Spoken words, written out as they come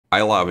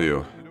I love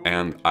you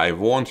and I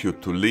want you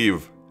to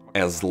live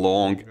as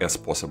long as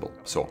possible.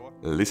 So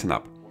listen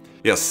up.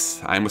 Yes,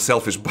 I'm a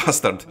selfish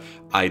bastard.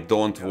 I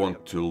don't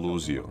want to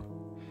lose you.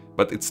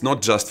 But it's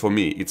not just for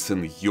me, it's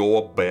in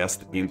your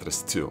best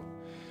interest too.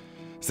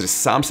 There is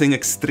something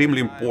extremely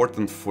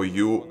important for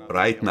you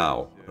right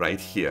now, right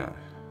here.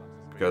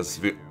 Because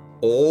we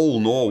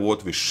all know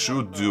what we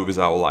should do with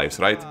our lives,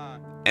 right?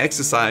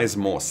 Exercise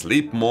more,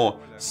 sleep more,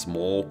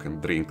 smoke and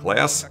drink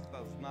less.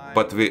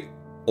 But we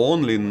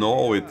only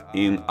know it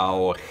in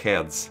our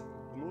heads.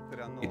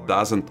 It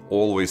doesn't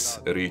always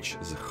reach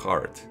the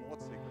heart.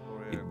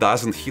 It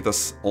doesn't hit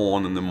us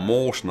on an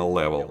emotional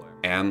level,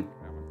 and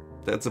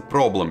that's a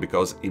problem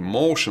because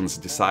emotions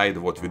decide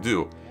what we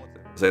do.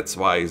 That's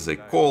why they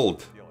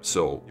called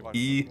so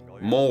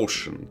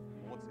emotion.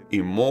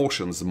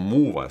 Emotions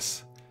move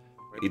us.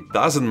 It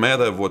doesn't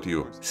matter what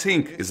you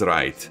think is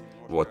right.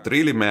 What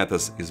really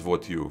matters is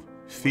what you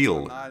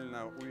feel.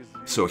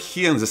 So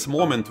here in this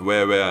moment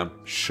where we're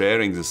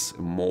sharing this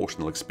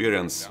emotional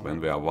experience, when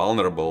we are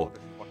vulnerable,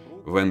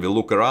 when we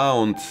look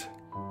around,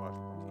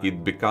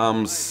 it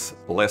becomes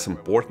less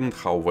important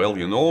how well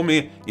you know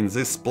me. In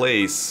this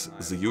place,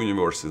 the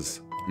universe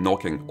is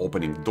knocking,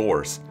 opening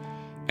doors.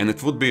 And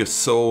it would be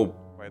so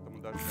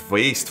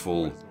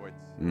wasteful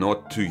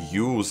not to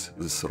use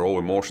these raw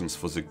emotions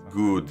for the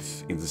good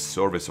in the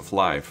service of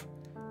life.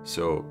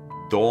 So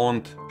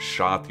don't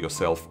shut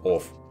yourself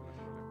off.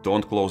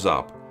 Don't close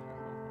up.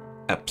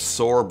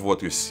 Absorb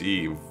what you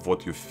see,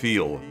 what you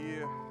feel.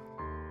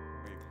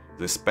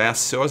 This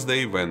past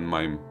Thursday, when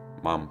my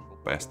mom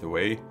passed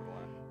away,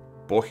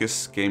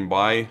 Pohis came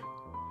by.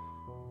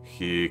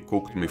 He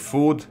cooked me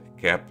food,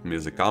 kept me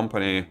the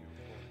company,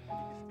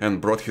 and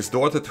brought his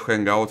daughter to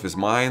hang out with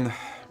mine.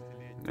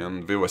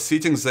 And we were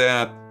sitting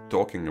there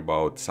talking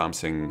about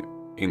something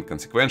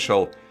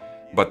inconsequential,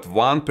 but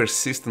one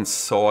persistent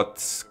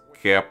thought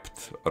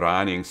kept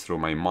running through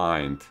my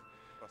mind.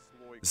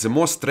 The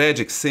most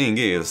tragic thing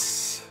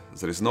is,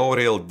 there is no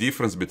real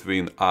difference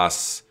between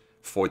us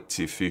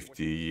 40,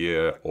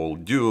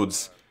 50-year-old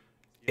dudes,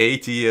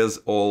 80 years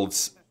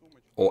olds,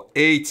 or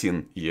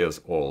 18 years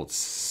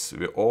olds.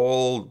 We're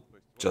all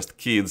just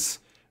kids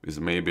with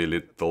maybe a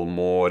little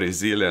more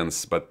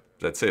resilience, but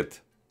that's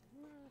it.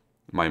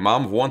 My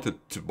mom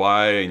wanted to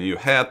buy a new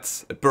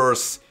hat, a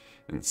purse,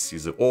 and see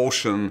the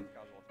ocean.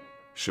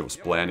 She was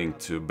planning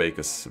to bake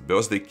us a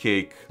birthday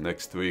cake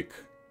next week.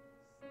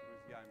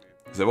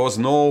 There was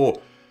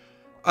no,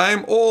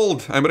 I'm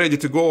old, I'm ready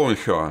to go in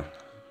her.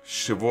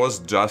 She was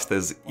just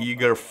as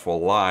eager for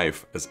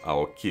life as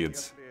our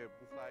kids.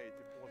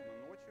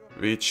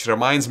 Which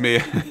reminds me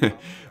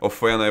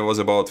of when I was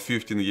about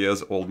 15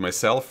 years old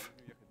myself.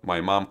 My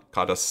mom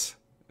caught us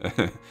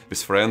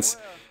with friends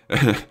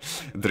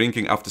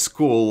drinking after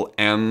school,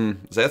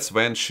 and that's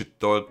when she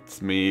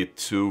taught me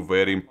two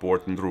very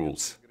important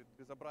rules.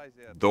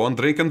 Don't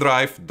drink and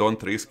drive,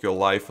 don't risk your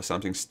life for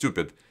something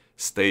stupid.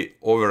 Stay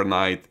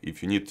overnight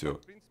if you need to.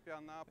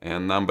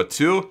 And number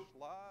two,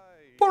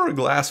 pour a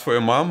glass for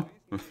your mom.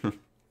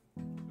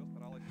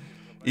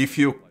 If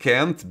you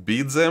can't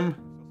beat them,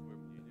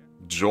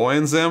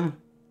 join them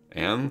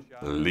and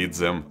lead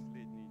them.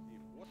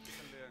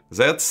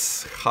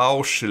 That's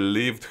how she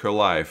lived her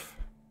life,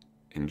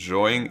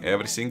 enjoying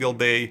every single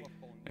day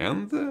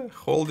and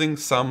holding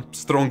some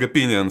strong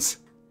opinions.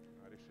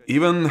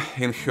 Even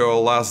in her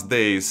last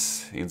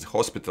days in the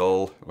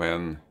hospital,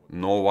 when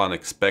no one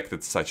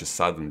expected such a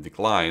sudden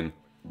decline,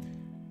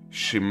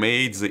 she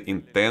made the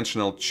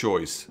intentional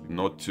choice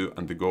not to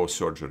undergo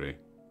surgery.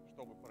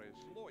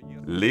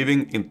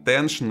 Living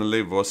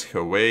intentionally was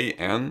her way,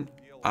 and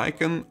I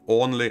can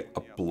only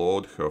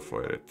applaud her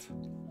for it.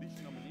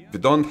 We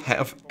don't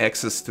have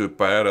access to a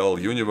parallel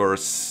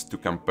universe to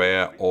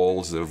compare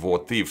all the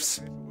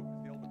what-ifs,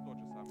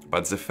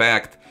 but the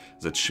fact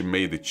that she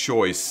made a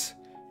choice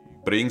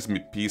brings me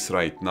peace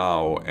right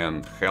now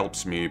and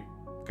helps me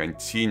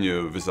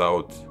continue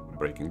without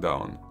breaking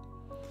down.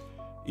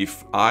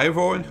 If I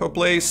were in her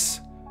place,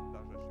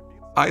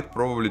 I'd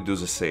probably do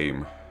the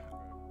same.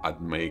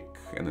 I'd make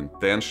an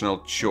intentional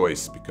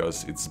choice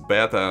because it's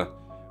better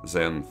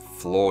than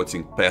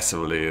floating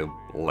passively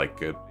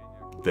like a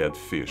dead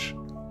fish.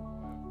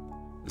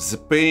 The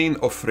pain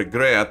of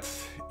regret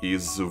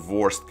is the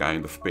worst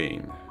kind of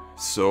pain,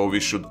 so we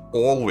should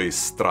always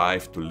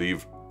strive to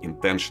live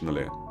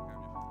intentionally.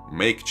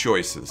 Make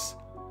choices.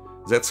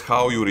 That's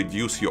how you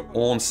reduce your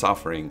own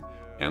suffering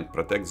and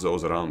protect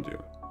those around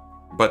you.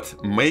 But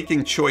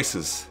making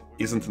choices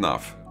isn't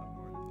enough.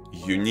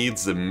 You need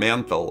the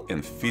mental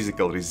and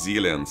physical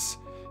resilience,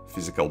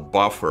 physical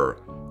buffer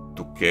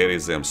to carry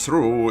them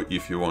through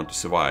if you want to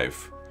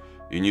survive.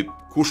 You need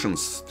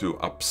cushions to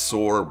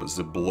absorb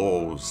the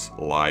blows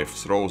life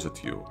throws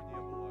at you.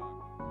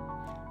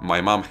 My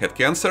mom had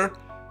cancer,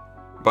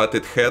 but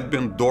it had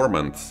been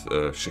dormant.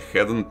 She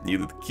hadn't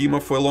needed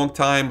chemo for a long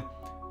time.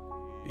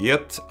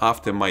 Yet,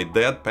 after my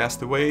dad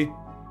passed away,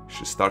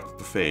 she started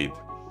to fade.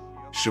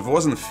 She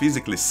wasn't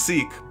physically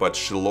sick, but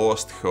she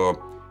lost her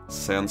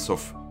sense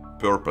of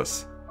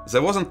purpose.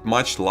 There wasn't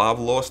much love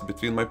lost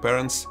between my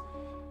parents.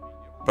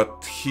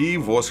 But he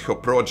was her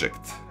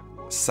project,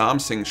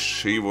 something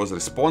she was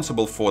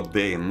responsible for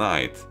day and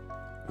night.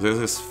 There's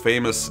this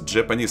famous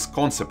Japanese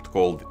concept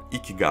called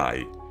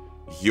ikigai,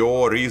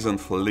 your reason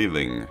for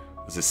living,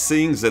 the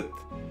thing that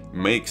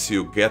makes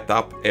you get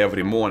up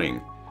every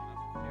morning.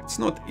 It's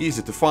not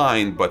easy to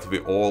find, but we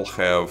all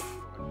have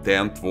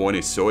 10,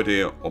 20,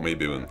 30 or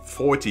maybe even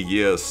 40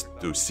 years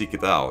to seek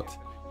it out.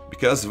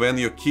 Because when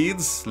your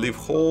kids leave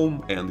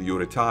home and you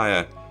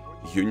retire,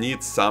 you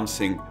need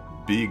something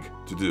big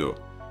to do.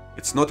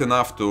 It's not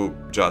enough to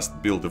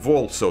just build a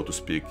wall, so to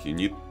speak, you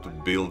need to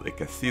build a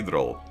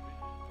cathedral.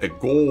 A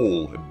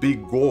goal, a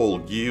big goal,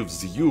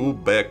 gives you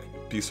back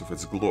a piece of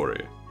its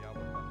glory.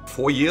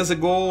 4 years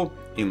ago,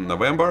 in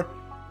November,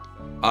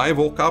 I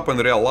woke up and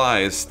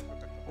realized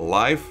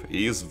life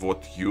is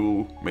what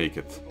you make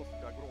it.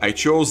 I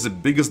chose the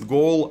biggest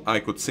goal I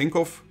could think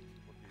of,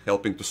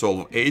 helping to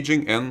solve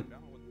aging, and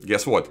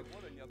guess what?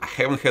 I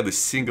haven't had a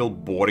single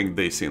boring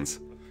day since.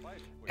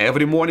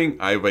 Every morning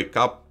I wake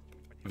up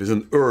with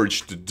an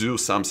urge to do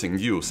something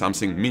new,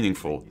 something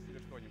meaningful.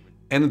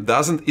 And it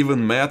doesn't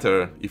even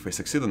matter if I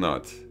succeed or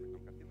not.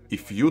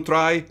 If you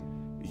try,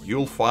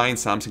 you'll find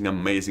something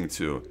amazing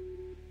too.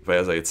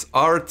 Whether it's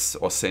art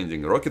or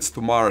sending rockets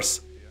to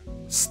Mars,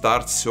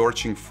 start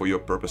searching for your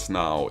purpose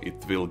now.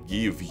 It will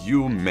give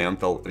you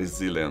mental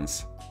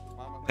resilience.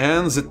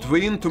 And the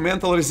twin to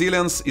mental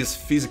resilience is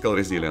physical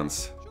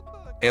resilience.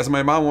 As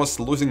my mom was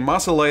losing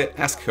muscle, I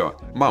asked her,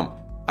 "Mom,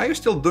 are you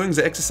still doing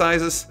the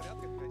exercises?"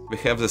 We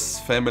have this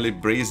family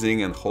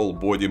breathing and whole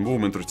body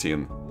movement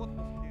routine.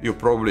 You've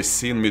probably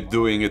seen me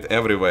doing it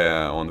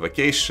everywhere, on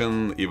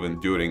vacation, even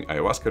during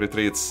ayahuasca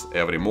retreats,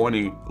 every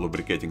morning,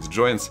 lubricating the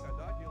joints.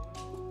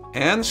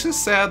 And she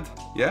said,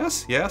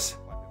 yes,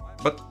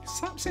 but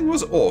something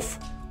was off.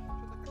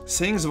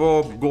 Things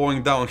were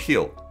going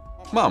downhill.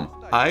 "Mom,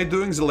 are you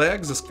doing the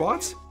legs, the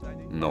squats?"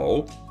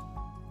 "No."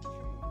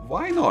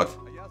 "Why not?"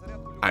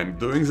 "I'm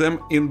doing them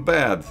in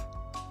bed."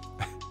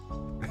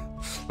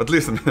 But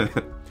listen,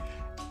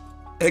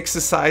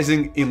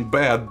 exercising in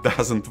bed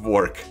doesn't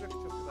work.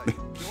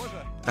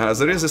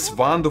 There is this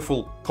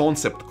wonderful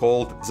concept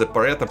called the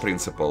Pareto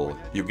principle.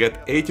 You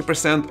get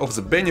 80% of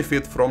the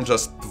benefit from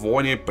just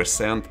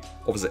 20%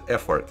 of the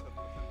effort.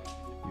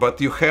 But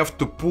you have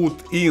to put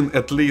in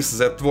at least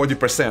that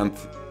 20%.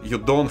 You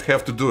don't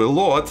have to do a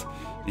lot.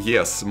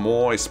 Yes,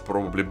 more is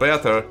probably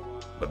better,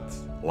 but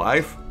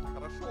life?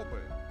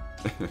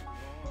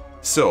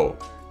 So,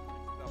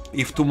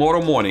 if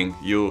tomorrow morning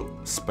you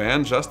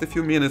spend just a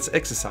few minutes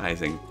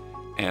exercising,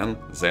 and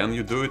then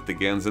you do it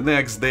again the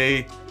next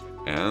day,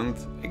 and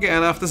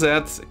again after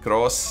that,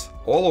 across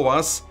all of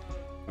us,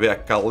 we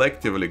are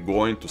collectively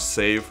going to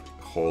save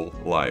a whole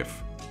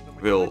life.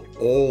 We'll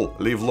all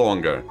live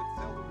longer.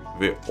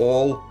 We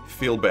all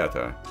feel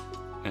better.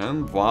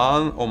 And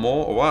one or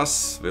more of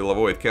us will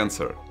avoid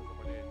cancer.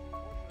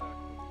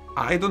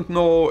 I don't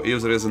know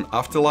if there is an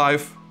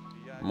afterlife,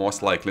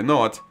 most likely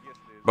not,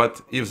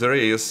 but if there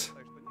is,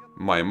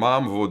 my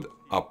mom would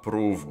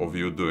approve of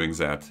you doing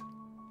that.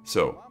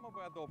 So,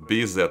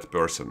 be that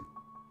person.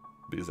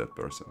 Be that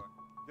person.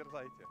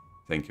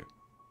 Thank you.